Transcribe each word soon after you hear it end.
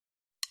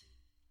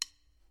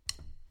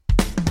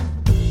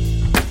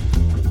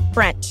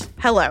Brent,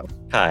 hello.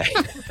 Hi.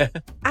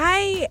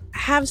 I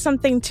have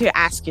something to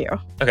ask you.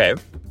 Okay.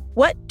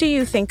 What do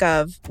you think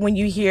of when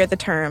you hear the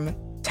term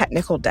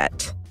technical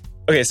debt?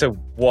 Okay, so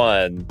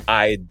one,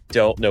 I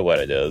don't know what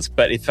it is,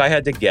 but if I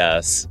had to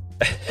guess,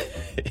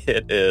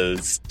 it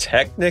is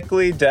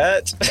technically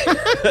debt.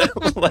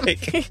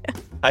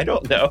 I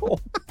don't know.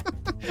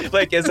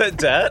 Is it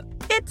debt?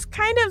 It's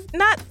kind of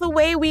not the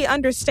way we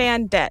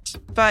understand debt,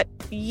 but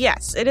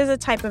yes, it is a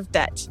type of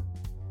debt.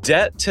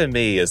 Debt to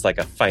me is like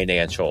a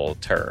financial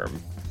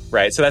term,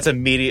 right? So that's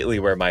immediately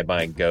where my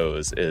mind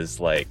goes is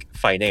like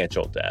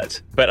financial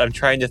debt. But I'm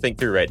trying to think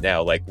through right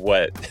now,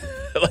 what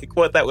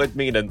that would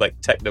mean in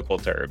like technical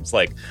terms.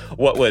 Like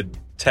what would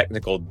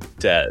technical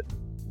debt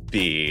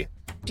be?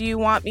 Do you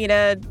want me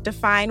to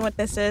define what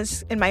this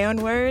is in my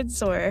own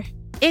words or?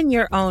 In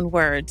your own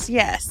words,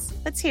 yes.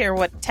 Let's hear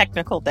what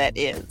technical debt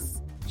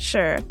is.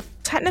 Sure.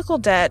 Technical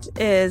debt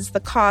is the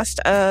cost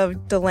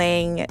of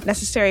delaying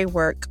necessary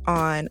work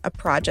on a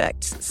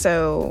project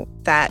so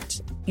that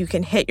you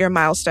can hit your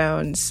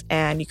milestones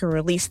and you can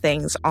release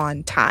things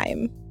on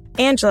time.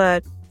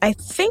 Angela, I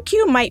think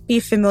you might be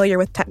familiar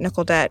with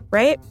technical debt,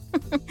 right?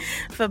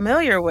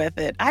 Familiar with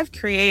it? I've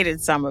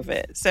created some of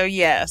it. So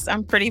yes,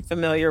 I'm pretty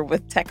familiar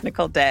with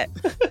technical debt.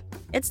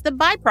 It's the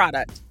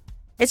byproduct.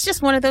 It's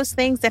just one of those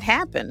things that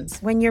happens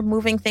when you're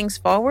moving things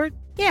forward.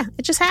 Yeah,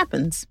 it just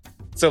happens.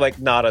 So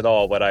not at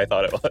all what I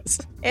thought it was.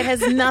 It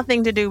has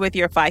nothing to do with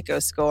your FICO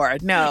score.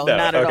 No,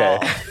 not at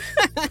all.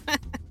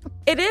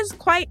 It is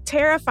quite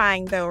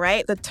terrifying though,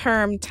 right? The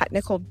term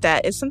technical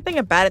debt is something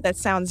about it that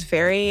sounds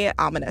very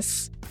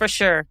ominous. For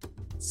sure.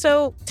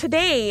 So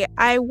today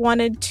I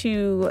wanted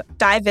to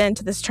dive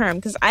into this term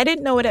because I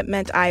didn't know what it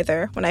meant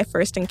either when I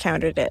first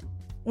encountered it.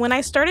 When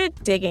I started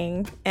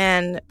digging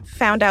and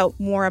found out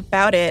more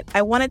about it,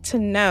 I wanted to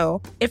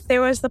know if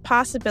there was the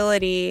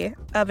possibility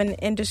of an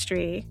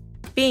industry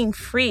being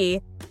free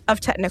of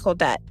technical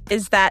debt.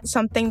 Is that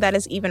something that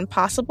is even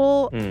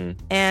possible?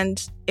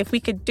 And if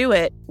we could do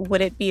it, would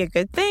it be a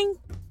good thing?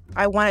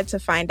 I wanted to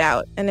find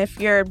out. And if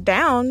you're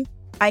down,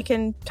 I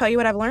can tell you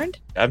what I've learned.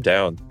 I'm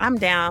down. I'm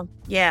down.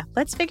 Yeah,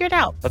 let's figure it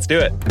out. Let's do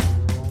it.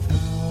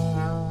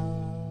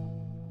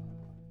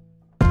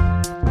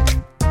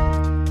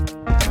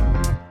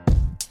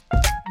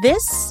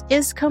 This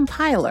is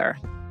Compiler,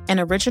 an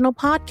original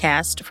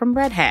podcast from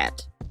Red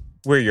Hat.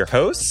 We're your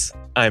hosts.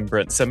 I'm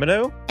Brent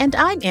Simoneau. And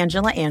I'm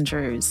Angela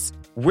Andrews.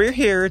 We're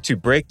here to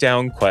break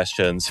down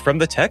questions from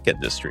the tech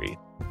industry.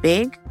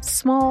 Big,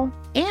 small,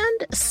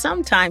 and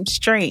sometimes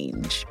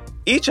strange.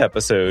 Each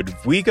episode,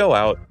 we go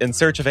out in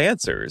search of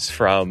answers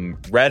from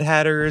Red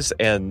Hatters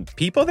and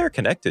people they're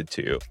connected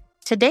to.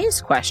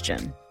 Today's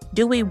question,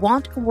 do we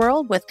want a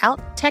world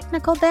without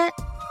technical debt?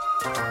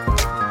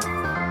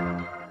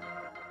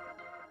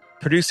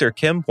 Producer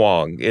Kim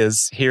Huang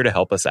is here to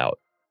help us out.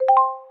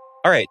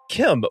 All right,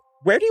 Kim,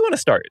 where do you want to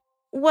start?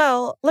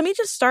 Well, let me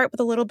just start with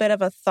a little bit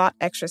of a thought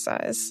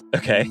exercise.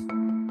 Okay.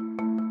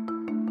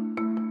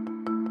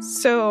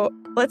 So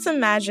let's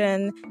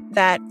imagine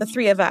that the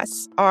three of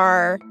us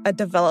are a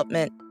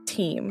development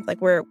team.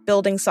 Like we're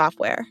building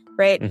software,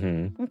 right?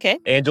 Mm-hmm. Okay.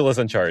 Angela's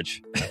in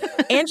charge.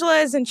 Angela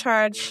is in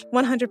charge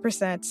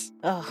 100%.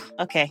 Oh,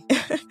 okay.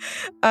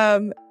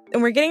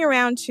 And we're getting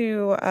around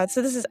to,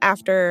 so this is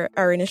after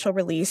our initial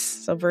release.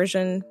 So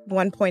version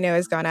 1.0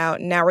 has gone out.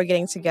 And now we're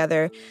getting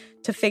together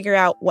to figure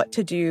out what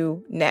to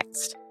do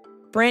next.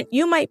 Brent,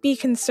 you might be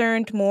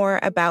concerned more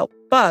about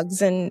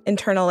bugs and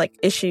internal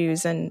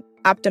issues and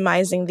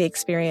optimizing the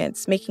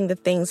experience, making the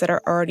things that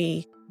are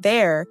already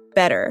there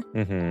better.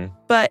 Mm-hmm.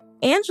 But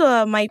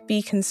Angela might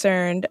be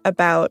concerned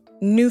about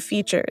new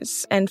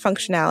features and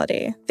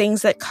functionality,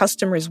 things that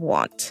customers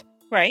want.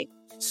 Right.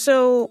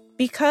 So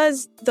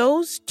because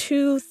those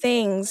two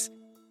things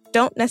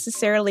don't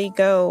necessarily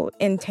go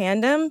in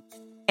tandem,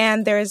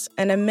 and there's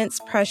an immense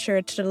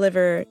pressure to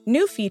deliver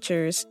new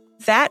features,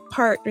 that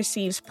part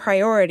receives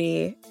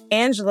priority.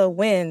 Angela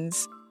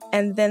wins,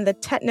 and then the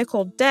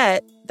technical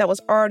debt that was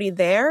already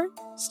there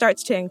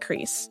starts to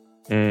increase.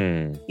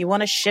 You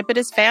want to ship it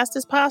as fast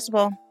as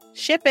possible.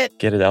 Ship it.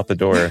 Get it out the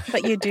door.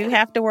 But you do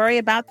have to worry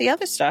about the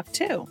other stuff,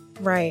 too.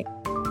 Right.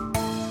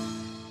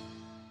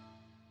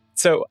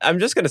 So I'm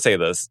just going to say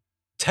this.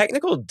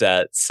 Technical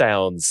debt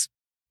sounds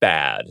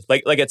bad.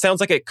 Like it sounds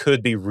like it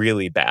could be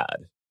really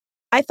bad.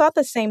 I thought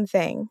the same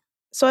thing.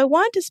 So I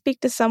wanted to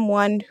speak to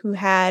someone who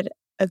had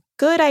a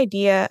good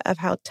idea of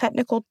how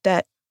technical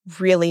debt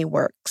really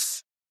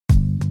works.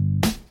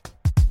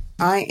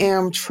 I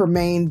am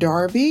Tremaine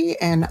Darby,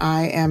 and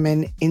I am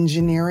an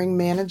engineering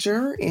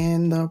manager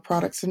in the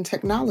Products and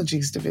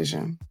Technologies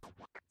division.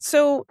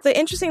 So the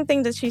interesting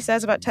thing that she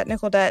says about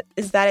technical debt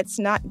is that it's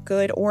not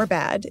good or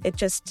bad. It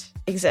just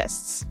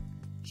exists.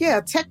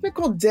 Yeah,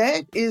 technical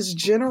debt is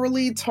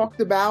generally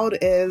talked about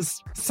as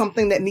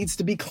something that needs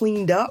to be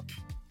cleaned up,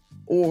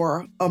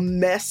 or a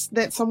mess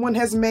that someone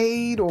has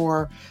made,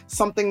 or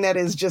something that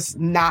is just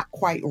not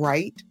quite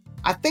right.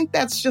 I think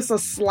that's just a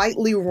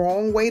slightly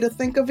wrong way to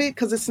think of it,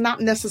 because it's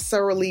not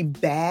necessarily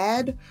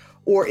bad,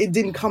 or it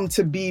didn't come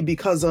to be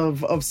because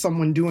of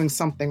someone doing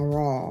something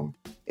wrong.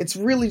 It's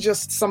really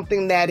just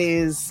something that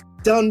is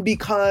done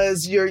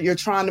because you're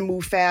trying to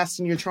move fast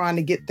and you're trying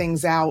to get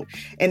things out,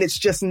 and it's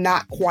just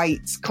not quite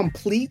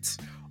complete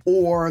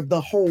or the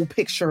whole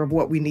picture of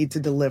what we need to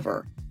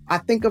deliver. I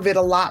think of it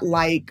a lot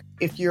like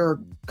if you're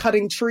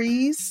cutting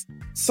trees,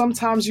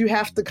 sometimes you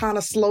have to kind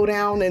of slow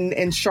down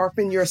and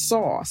sharpen your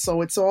saw.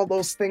 So it's all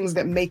those things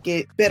that make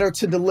it better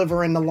to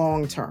deliver in the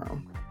long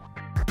term.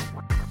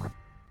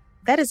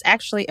 That is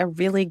actually a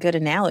really good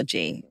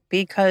analogy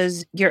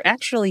because you're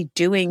actually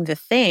doing the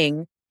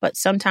thing, but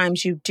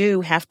sometimes you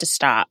do have to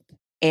stop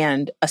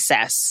and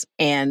assess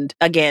and,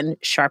 again,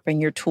 sharpen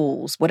your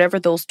tools, whatever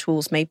those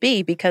tools may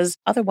be, because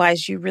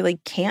otherwise you really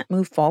can't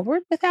move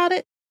forward without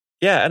it.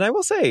 Yeah, and I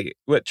will say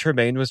what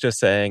Tremaine was just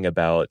saying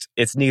about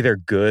it's neither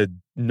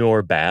good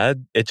nor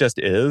bad, it just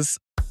is.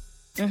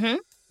 Mm-hmm.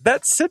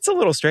 That sits a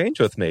little strange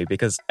with me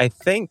because I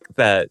think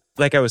that,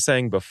 like I was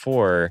saying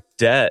before,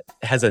 debt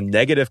has a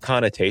negative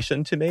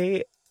connotation to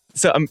me.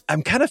 So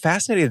I'm kind of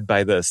fascinated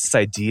by this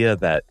idea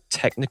that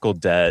technical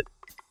debt,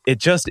 it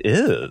just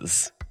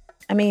is.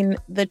 I mean,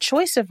 the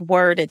choice of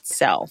word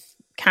itself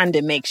kind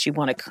of makes you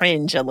want to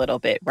cringe a little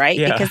bit, right?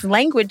 Yeah. Because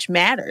language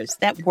matters.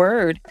 That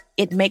word,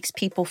 it makes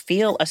people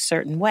feel a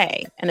certain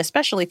way. And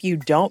especially if you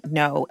don't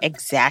know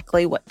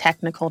exactly what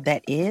technical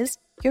debt is,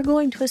 you're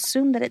going to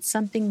assume that it's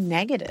something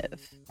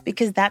negative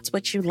because that's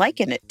what you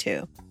liken it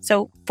to.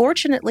 So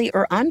fortunately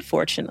or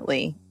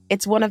unfortunately,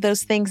 it's one of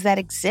those things that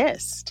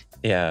exist.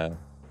 Yeah.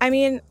 I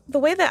mean, the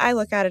way that I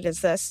look at it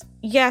is this.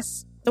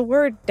 Yes, the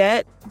word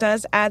debt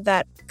does add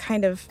that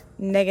kind of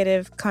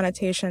negative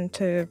connotation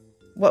to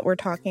what we're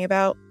talking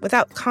about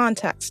without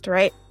context,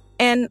 right?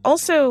 And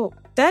also,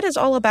 debt is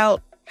all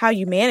about how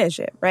you manage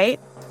it, right?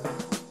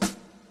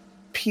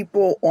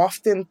 People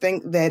often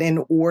think that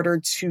in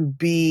order to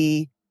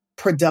be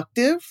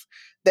productive,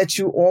 that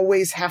you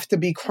always have to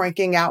be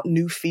cranking out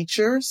new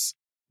features.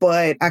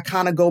 But I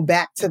kind of go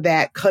back to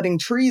that cutting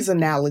trees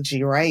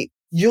analogy, right?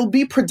 You'll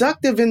be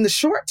productive in the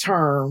short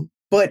term,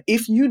 but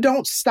if you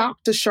don't stop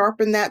to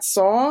sharpen that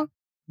saw,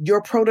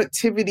 your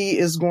productivity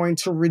is going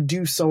to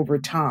reduce over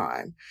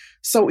time.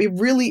 So it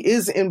really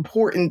is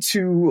important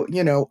to,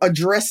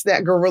 address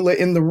that gorilla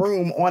in the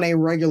room on a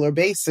regular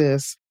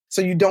basis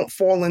so you don't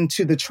fall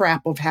into the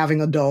trap of having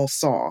a dull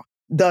saw,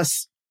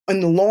 thus, in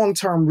the long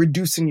term,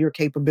 reducing your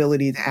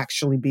capability to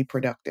actually be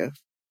productive.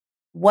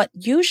 What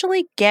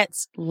usually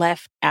gets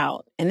left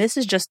out, and this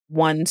is just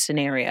one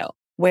scenario,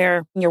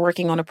 where you're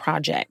working on a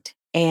project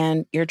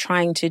and you're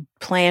trying to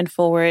plan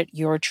for it,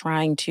 you're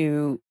trying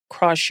to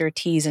cross your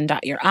T's and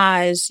dot your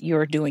I's,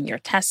 you're doing your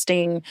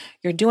testing,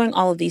 you're doing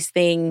all of these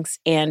things,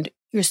 and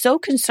you're so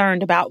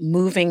concerned about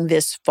moving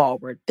this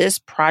forward, this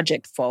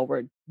project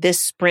forward, this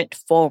sprint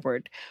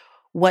forward.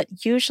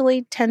 What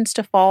usually tends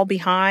to fall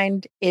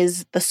behind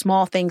is the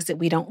small things that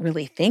we don't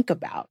really think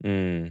about,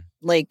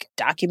 like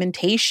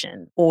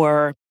documentation,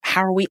 or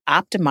how are we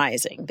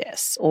optimizing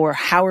this, or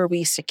how are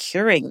we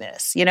securing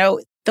this?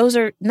 Those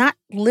are not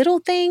little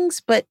things,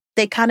 but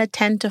they kind of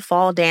tend to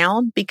fall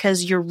down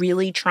because you're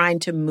really trying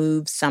to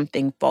move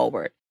something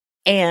forward.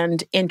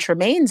 And in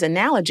Tremaine's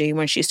analogy,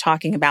 when she's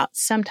talking about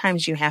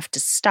sometimes you have to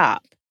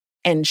stop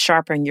and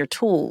sharpen your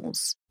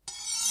tools,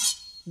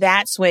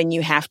 that's when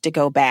you have to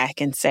go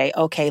back and say,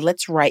 okay,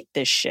 let's right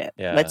this ship.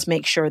 Yeah. Let's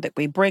make sure that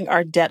we bring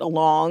our debt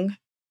along,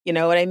 you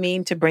know what I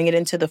mean, to bring it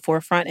into the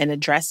forefront and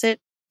address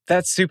it.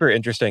 That's super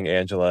interesting,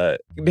 Angela,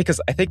 because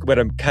I think what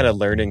I'm kind of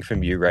learning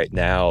from you right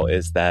now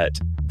is that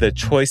the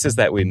choices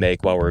that we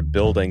make while we're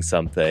building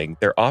something,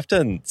 they're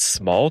often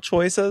small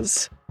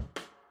choices.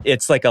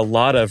 It's like a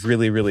lot of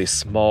really, really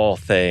small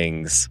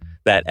things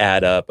that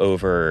add up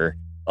over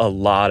a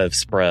lot of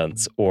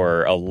sprints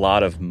or a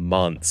lot of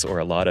months or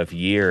a lot of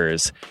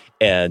years.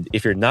 And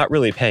if you're not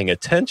really paying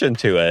attention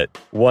to it,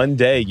 one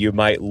day you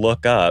might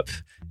look up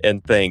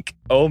and think,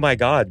 oh my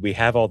God, we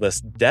have all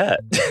this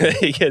debt.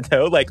 We have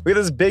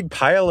this big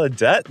pile of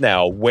debt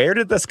now. Where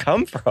did this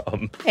come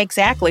from?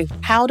 Exactly.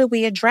 How do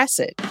we address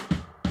it?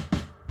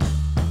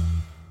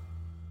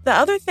 The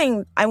other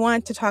thing I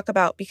wanted to talk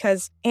about,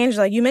 because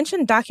Angela, you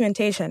mentioned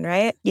documentation,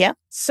 right? Yeah.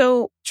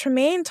 So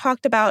Tremaine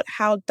talked about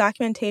how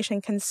documentation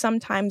can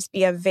sometimes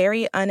be a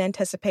very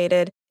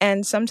unanticipated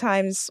and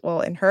sometimes, well,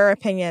 in her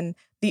opinion,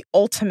 the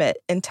ultimate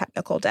in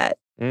technical debt.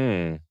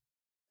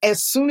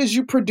 As soon as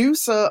you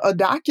produce a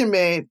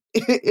document,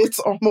 it's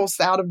almost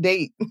out of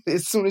date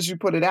as soon as you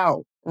put it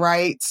out,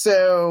 right?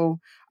 So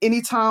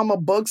anytime a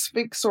bug's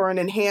fix or an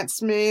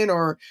enhancement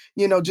or,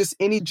 just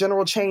any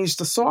general change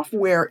to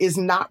software is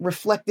not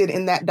reflected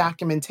in that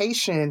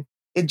documentation,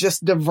 it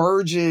just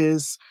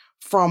diverges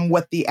from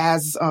what the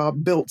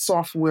as-built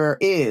software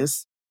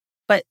is.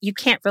 But you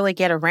can't really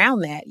get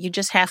around that. You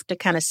just have to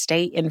kind of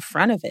stay in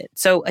front of it.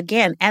 So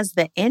again, as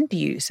the end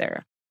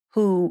user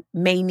who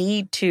may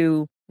need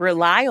to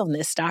rely on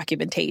this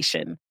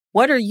documentation,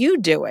 what are you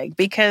doing?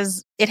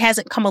 Because it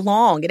hasn't come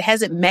along. It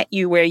hasn't met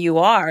you where you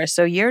are.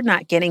 So you're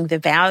not getting the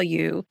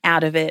value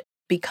out of it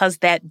because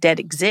that debt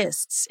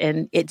exists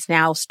and it's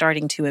now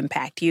starting to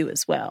impact you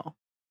as well.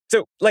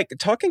 So, like,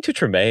 talking to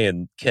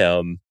Tremaine,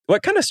 Kim,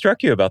 what kind of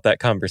struck you about that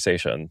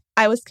conversation?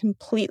 I was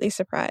completely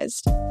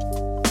surprised.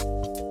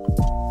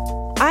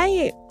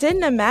 I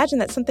didn't imagine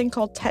that something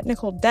called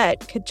technical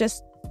debt could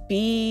just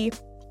be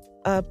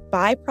a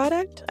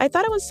byproduct. I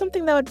thought it was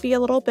something that would be a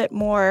little bit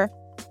more,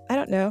 I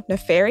don't know,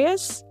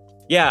 nefarious.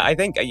 Yeah, I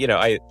think,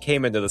 I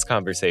came into this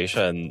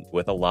conversation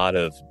with a lot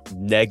of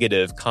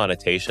negative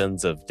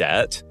connotations of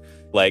debt.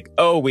 Like,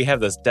 oh, we have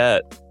this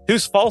debt.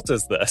 Whose fault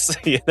is this?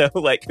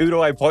 Like, who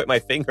do I point my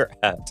finger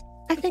at?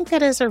 I think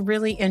that is a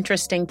really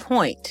interesting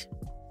point.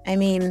 I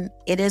mean,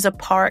 it is a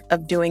part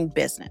of doing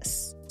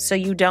business. So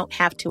you don't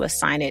have to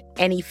assign it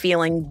any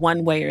feeling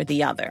one way or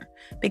the other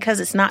because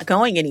it's not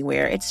going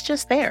anywhere. It's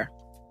just there.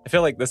 I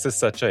feel like this is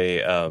such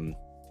a,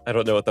 I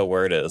don't know what the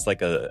word is,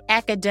 like a...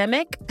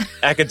 Academic?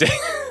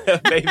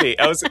 Maybe.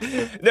 I was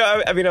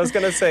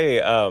going to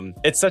say,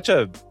 it's such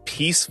a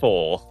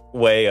peaceful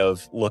way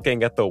of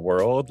looking at the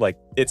world. Like,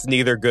 it's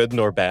neither good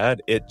nor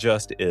bad. It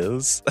just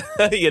is.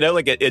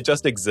 It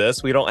just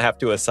exists. We don't have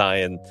to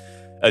assign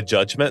a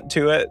judgment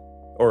to it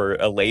or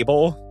a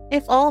label.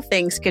 If all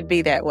things could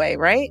be that way,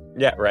 right?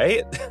 Yeah,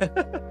 right?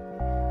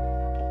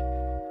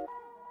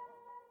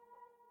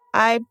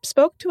 I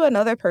spoke to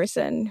another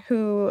person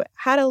who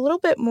had a little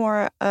bit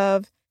more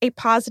of a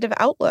positive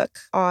outlook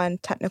on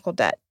technical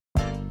debt.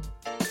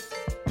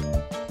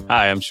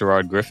 Hi, I'm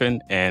Sherrod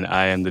Griffin, and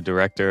I am the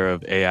Director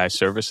of AI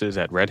Services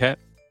at Red Hat.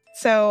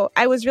 So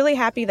I was really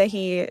happy that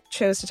he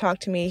chose to talk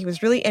to me. He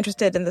was really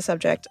interested in the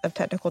subject of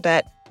technical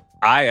debt.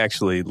 I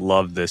actually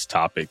love this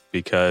topic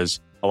because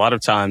a lot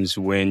of times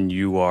when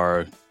you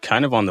are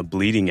kind of on the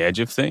bleeding edge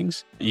of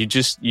things,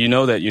 you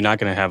know that you're not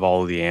going to have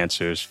all of the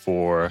answers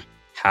for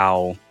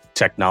how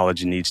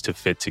technology needs to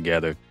fit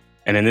together.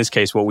 And in this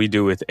case, what we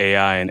do with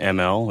AI and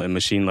ML and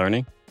machine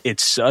learning,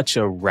 it's such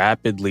a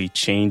rapidly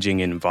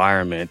changing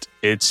environment.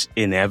 It's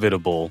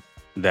inevitable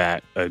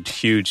that a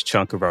huge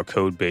chunk of our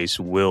code base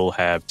will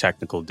have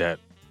technical debt.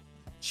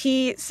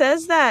 He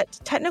says that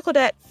technical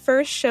debt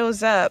first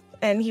shows up,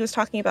 and he was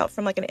talking about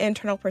from like an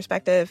internal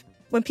perspective,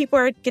 when people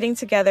are getting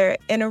together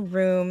in a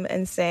room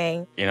and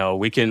saying,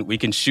 we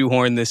can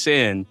shoehorn this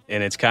in,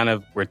 and it's kind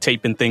of, we're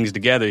taping things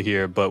together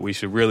here, but we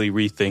should really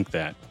rethink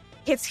that.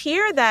 It's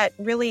here that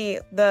really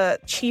the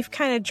chief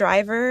kind of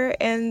driver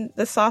in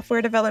the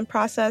software development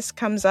process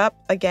comes up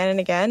again and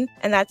again,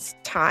 and that's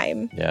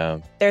time. Yeah.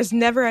 There's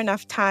never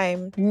enough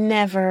time.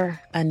 Never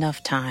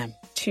enough time.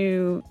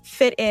 To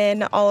fit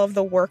in all of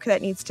the work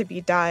that needs to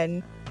be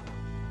done.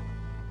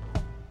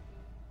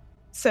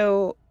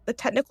 So the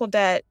technical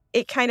debt,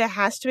 it kind of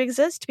has to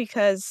exist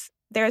because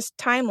there's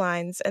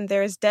timelines and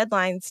there's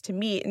deadlines to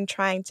meet in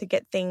trying to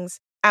get things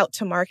out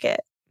to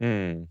market.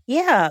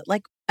 Yeah,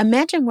 like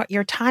imagine what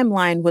your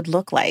timeline would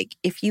look like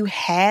if you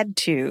had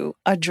to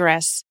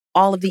address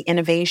all of the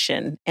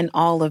innovation and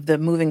all of the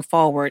moving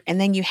forward,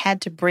 and then you had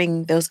to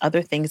bring those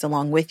other things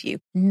along with you.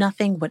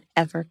 Nothing would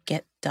ever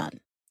get done.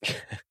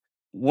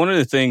 One of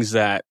the things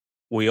that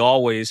we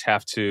always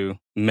have to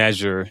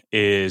measure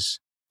is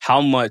how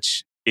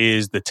much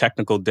is the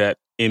technical debt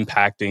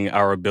impacting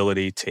our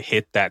ability to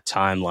hit that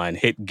timeline,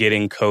 hit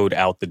getting code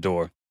out the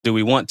door. Do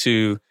we want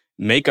to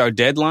make our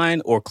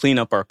deadline or clean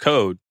up our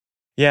code?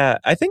 Yeah,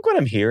 I think what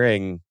I'm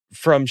hearing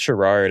from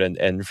Sherrod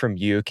and from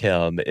you,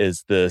 Kim,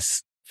 is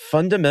this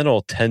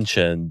fundamental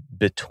tension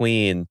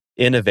between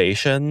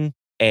innovation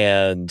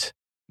and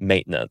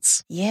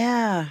maintenance.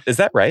 Yeah. Is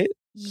that right?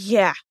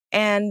 Yeah.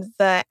 And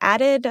the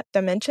added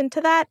dimension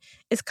to that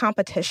is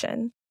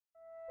competition.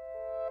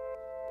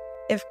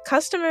 If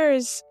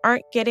customers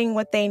aren't getting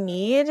what they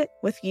need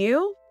with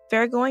you,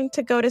 they're going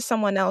to go to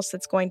someone else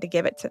that's going to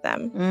give it to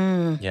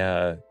them.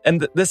 Yeah.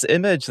 And this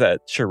image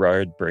that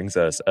Sherrod brings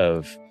us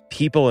of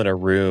people in a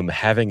room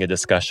having a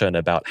discussion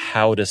about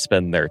how to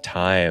spend their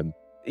time.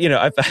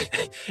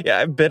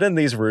 I've been in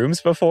these rooms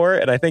before,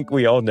 and I think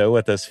we all know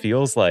what this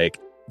feels like.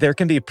 There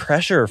can be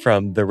pressure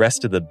from the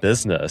rest of the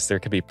business. There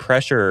can be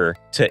pressure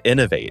to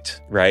innovate,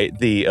 right?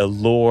 The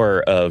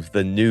allure of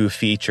the new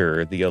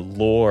feature, the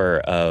allure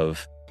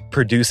of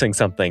producing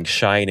something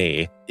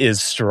shiny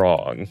is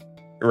strong,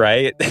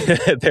 right?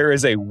 There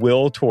is a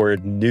will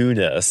toward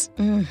newness.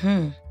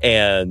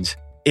 And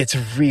it's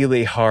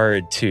really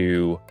hard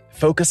to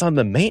focus on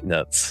the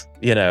maintenance,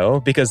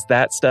 because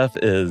that stuff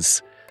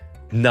is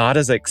not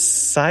as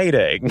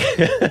exciting.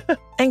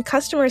 And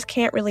customers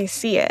can't really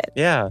see it.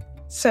 Yeah.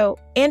 So,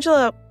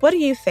 Angela, what do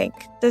you think?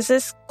 Does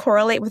this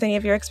correlate with any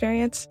of your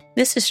experience?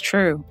 This is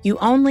true. You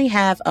only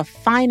have a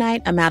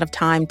finite amount of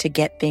time to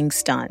get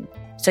things done.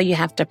 So you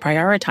have to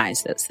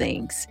prioritize those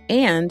things.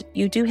 And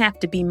you do have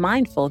to be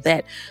mindful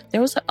that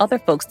those are other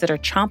folks that are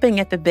chomping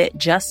at the bit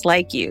just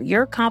like you.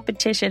 Your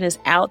competition is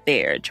out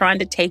there trying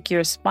to take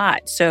your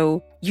spot.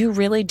 So you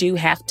really do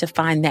have to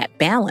find that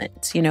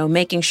balance,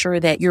 making sure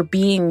that you're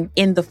being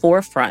in the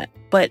forefront.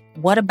 But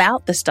what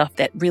about the stuff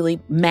that really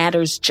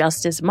matters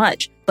just as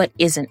much, but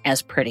isn't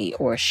as pretty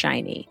or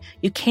shiny?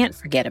 You can't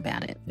forget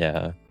about it.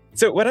 Yeah.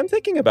 So what I'm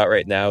thinking about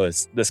right now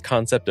is this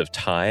concept of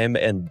time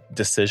and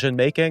decision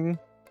making.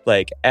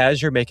 Like,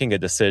 as you're making a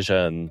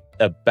decision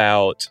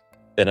about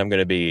and I'm going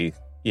to be,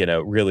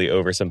 really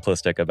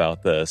oversimplistic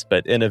about this,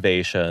 but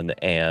innovation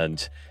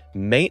and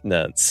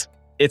maintenance,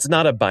 it's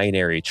not a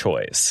binary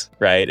choice,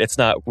 right? It's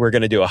not we're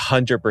going to do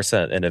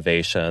 100%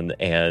 innovation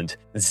and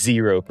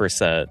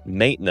 0%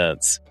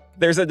 maintenance.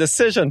 There's a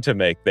decision to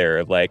make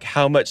there, like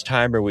how much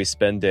time are we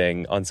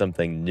spending on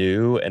something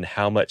new and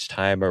how much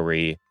time are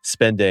we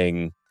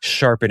spending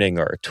sharpening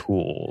our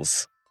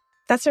tools?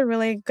 That's a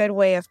really good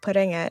way of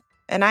putting it.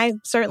 And I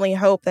certainly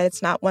hope that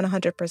it's not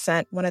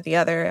 100% one or the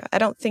other. I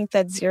don't think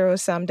that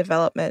zero-sum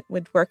development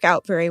would work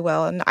out very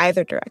well in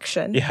either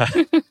direction. Yeah.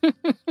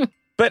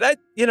 But,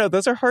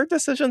 those are hard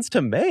decisions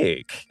to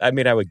make. I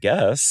mean, I would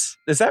guess.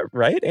 Is that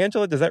right,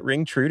 Angela? Does that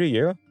ring true to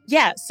you?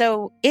 Yeah,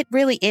 so it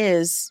really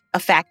is a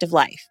fact of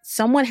life.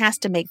 Someone has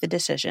to make the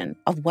decision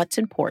of what's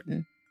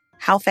important,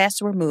 how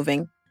fast we're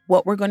moving,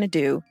 what we're going to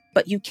do,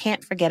 but you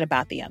can't forget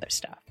about the other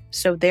stuff.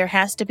 So there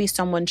has to be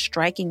someone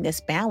striking this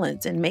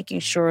balance and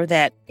making sure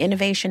that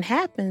innovation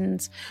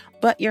happens,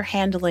 but you're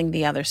handling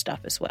the other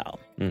stuff as well.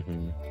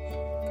 Mm-hmm.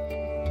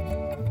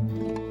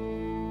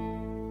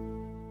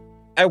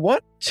 I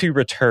want to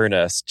return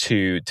us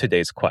to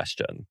today's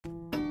question.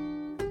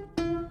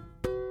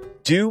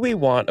 Do we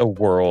want a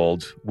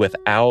world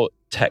without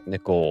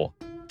technical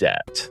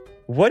debt?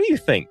 What do you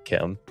think,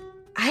 Kim?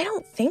 I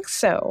don't think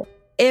so.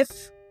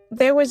 If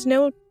there was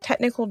no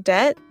technical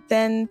debt,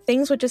 then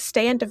things would just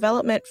stay in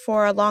development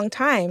for a long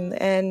time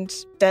and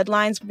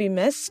deadlines would be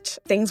missed,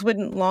 things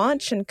wouldn't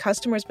launch, and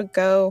customers would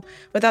go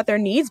without their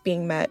needs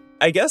being met.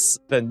 I guess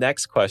the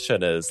next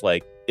question is,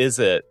 is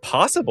it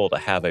possible to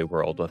have a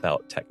world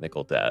without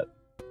technical debt?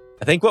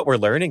 I think what we're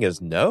learning is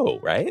no,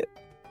 right?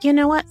 You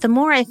know what? The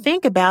more I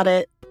think about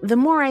it, the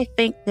more I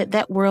think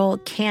that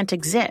world can't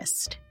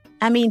exist.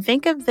 I mean,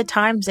 think of the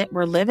times that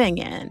we're living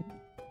in.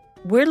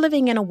 We're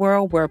living in a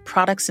world where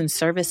products and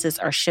services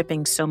are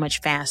shipping so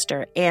much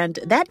faster, and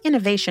that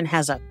innovation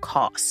has a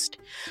cost.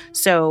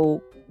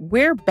 So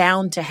we're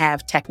bound to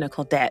have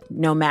technical debt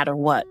no matter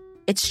what.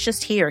 It's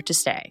just here to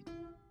stay.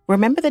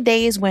 Remember the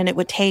days when it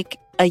would take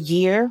a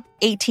year,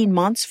 18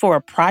 months for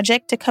a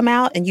project to come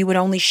out and you would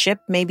only ship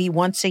maybe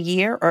once a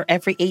year or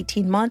every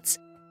 18 months?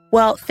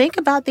 Well, think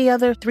about the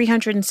other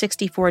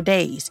 364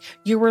 days.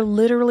 You were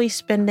literally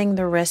spending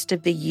the rest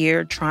of the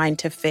year trying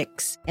to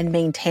fix and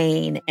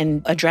maintain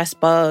and address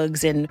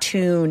bugs and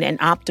tune and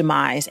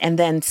optimize. And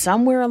then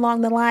somewhere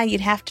along the line,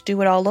 you'd have to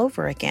do it all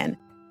over again.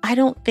 I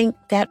don't think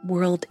that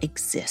world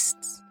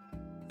exists.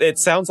 It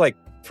sounds like,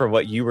 from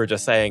what you were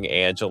just saying,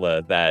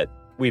 Angela, that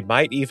we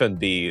might even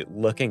be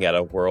looking at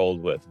a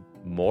world with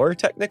more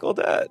technical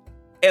debt.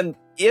 And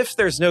if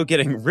there's no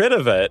getting rid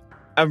of it,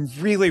 I'm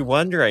really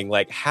wondering,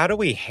 how do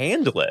we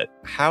handle it?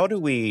 How do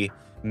we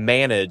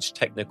manage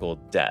technical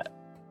debt?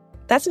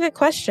 That's a good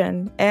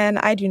question, and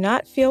I do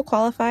not feel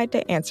qualified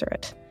to answer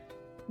it.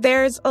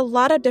 There's a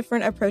lot of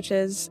different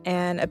approaches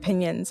and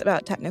opinions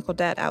about technical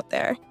debt out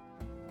there.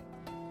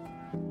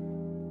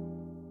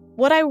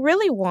 What I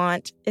really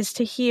want is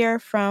to hear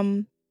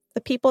from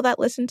the people that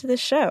listen to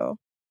this show.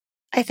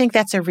 I think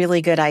that's a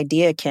really good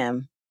idea,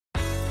 Kim.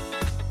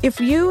 If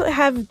you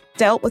have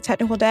dealt with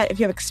technical debt, if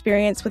you have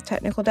experience with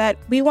technical debt,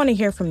 we want to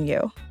hear from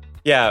you.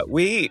 Yeah,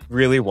 we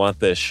really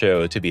want this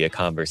show to be a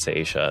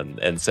conversation.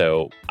 And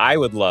so I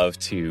would love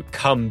to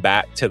come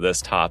back to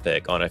this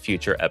topic on a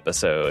future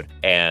episode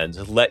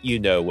and let you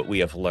know what we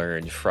have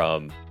learned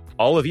from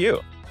all of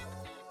you.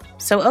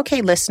 So,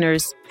 okay,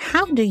 listeners,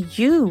 how do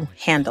you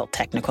handle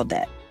technical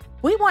debt?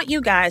 We want you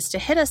guys to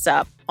hit us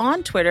up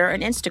on Twitter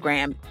and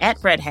Instagram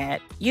at Red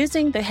Hat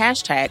using the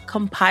hashtag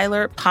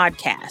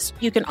CompilerPodcast.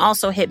 You can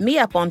also hit me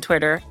up on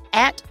Twitter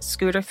at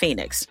Scooter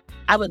Phoenix.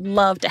 I would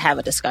love to have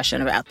a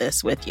discussion about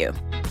this with you.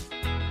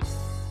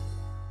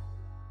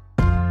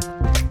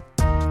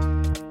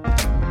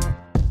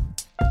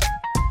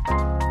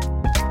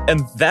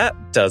 And that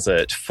does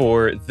it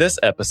for this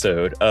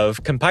episode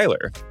of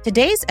Compiler.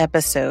 Today's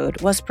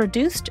episode was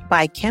produced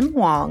by Kim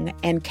Wong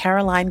and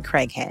Caroline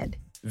Craighead.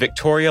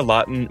 Victoria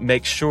Lawton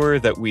makes sure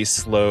that we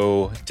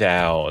slow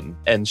down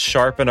and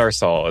sharpen our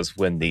saws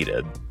when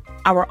needed.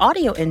 Our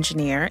audio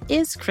engineer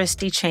is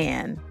Christy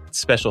Chan.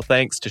 Special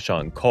thanks to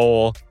Sean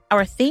Cole.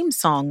 Our theme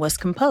song was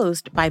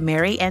composed by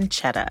Mary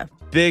Anchetta.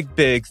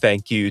 Big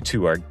thank you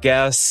to our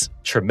guests,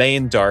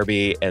 Tremaine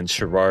Darby and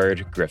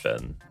Sherrard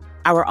Griffin.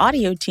 Our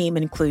audio team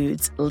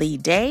includes Lee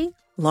Day,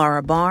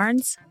 Laura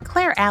Barnes,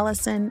 Claire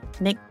Allison,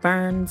 Nick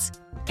Burns,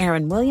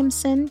 Aaron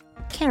Williamson,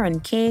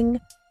 Karen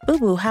King, Boo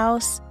Boo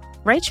House,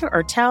 Rachel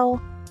Ertel,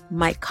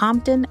 Mike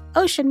Compton,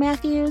 Ocean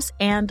Matthews,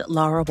 and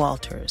Laura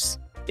Walters.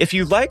 If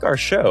you like our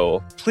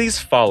show, please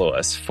follow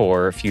us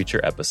for future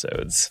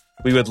episodes.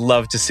 We would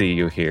love to see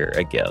you here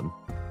again.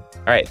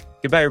 All right,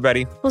 goodbye,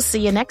 everybody. We'll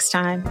see you next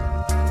time.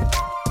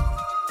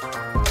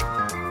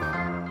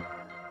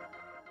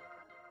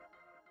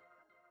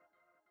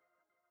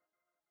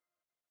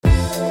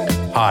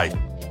 Hi,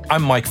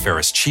 I'm Mike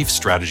Ferris, Chief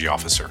Strategy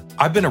Officer.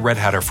 I've been a Red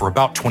Hatter for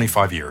about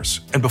 25 years.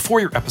 And before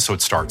your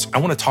episode starts, I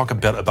want to talk a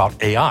bit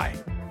about AI.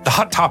 The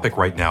hot topic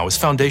right now is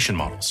foundation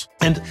models.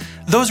 And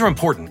those are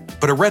important,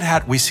 but at Red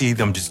Hat, we see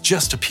them as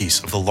just a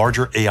piece of the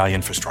larger AI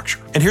infrastructure.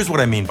 And here's what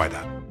I mean by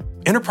that.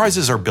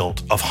 Enterprises are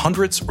built of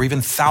hundreds or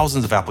even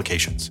thousands of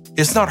applications.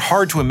 It's not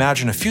hard to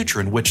imagine a future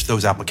in which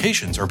those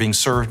applications are being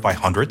served by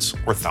hundreds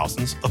or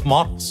thousands of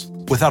models.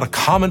 Without a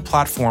common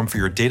platform for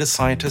your data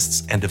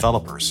scientists and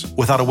developers,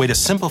 without a way to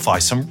simplify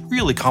some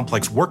really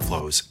complex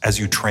workflows as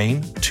you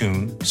train,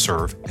 tune,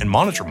 serve, and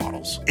monitor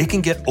models, it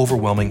can get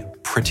overwhelming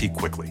pretty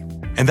quickly.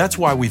 And that's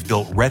why we've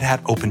built Red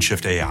Hat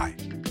OpenShift AI,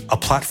 a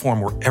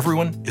platform where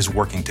everyone is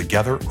working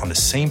together on the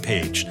same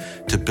page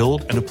to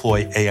build and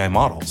deploy AI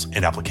models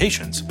and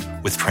applications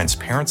with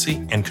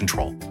transparency and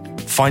control.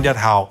 Find out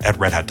how at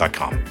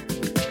redhat.com.